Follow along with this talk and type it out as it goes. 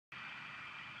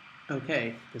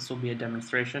Okay, this will be a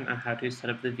demonstration on how to set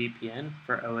up the VPN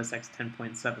for OS X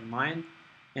 10.7 line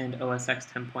and OS X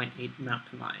 10.8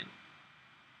 mountain line.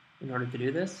 In order to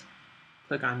do this,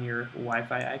 click on your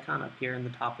Wi-Fi icon up here in the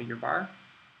top of your bar,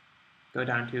 go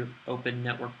down to Open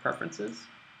Network Preferences.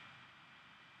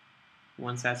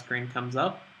 Once that screen comes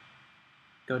up,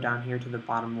 go down here to the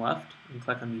bottom left and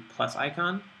click on the plus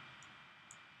icon.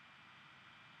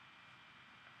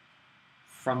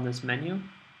 From this menu,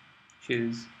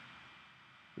 choose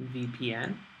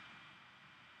VPN.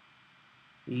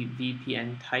 The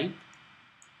VPN type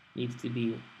needs to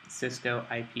be Cisco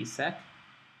IPsec.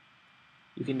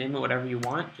 You can name it whatever you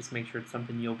want, just make sure it's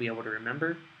something you'll be able to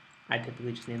remember. I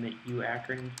typically just name it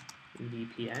Akron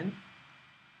VPN,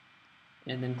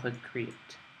 and then click Create.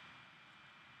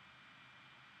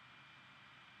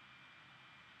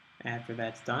 After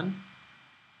that's done,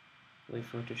 wait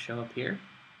for it to show up here.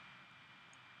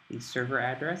 The server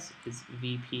address is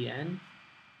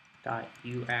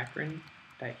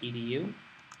vpn.uakron.edu.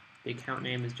 The account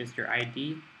name is just your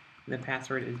ID, and the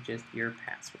password is just your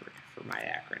password for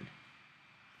MyAkron.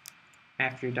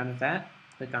 After you're done with that,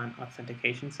 click on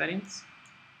Authentication Settings.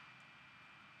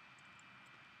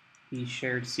 The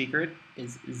shared secret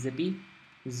is Zippy,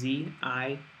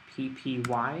 Z-I-P-P-Y,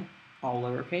 all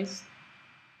lowercase.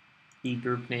 The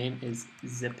group name is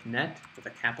ZipNet with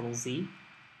a capital Z.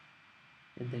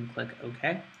 And then click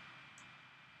OK.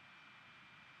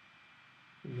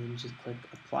 And then just click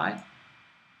Apply.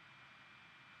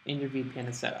 And your VPN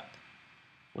is set up.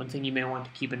 One thing you may want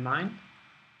to keep in mind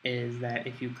is that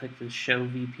if you click the Show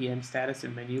VPN Status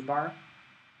in menu bar,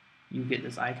 you get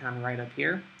this icon right up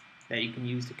here that you can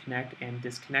use to connect and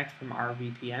disconnect from our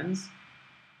VPNs.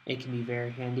 It can be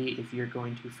very handy if you're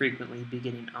going to frequently be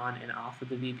getting on and off of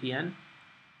the VPN.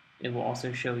 It will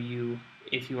also show you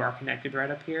if you are connected right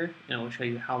up here, and it will show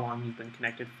you how long you've been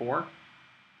connected for.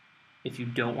 If you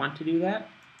don't want to do that,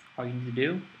 all you need to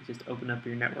do is just open up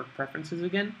your network preferences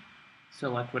again,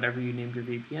 select whatever you named your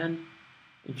VPN,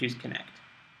 and choose Connect.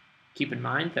 Keep in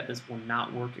mind that this will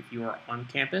not work if you are on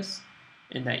campus,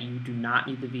 and that you do not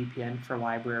need the VPN for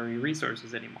library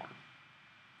resources anymore.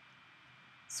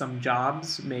 Some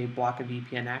jobs may block a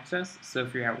VPN access, so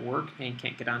if you're at work and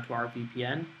can't get onto our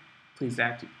VPN, please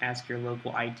ask your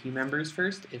local IT members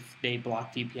first if they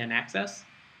block VPN access.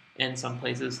 And some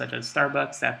places such as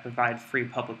Starbucks that provide free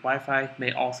public Wi-Fi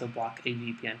may also block a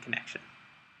VPN connection.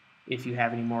 If you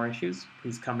have any more issues,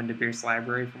 please come into Bierce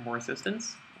Library for more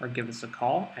assistance or give us a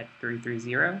call at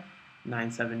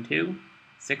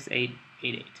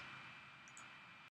 330-972-6888.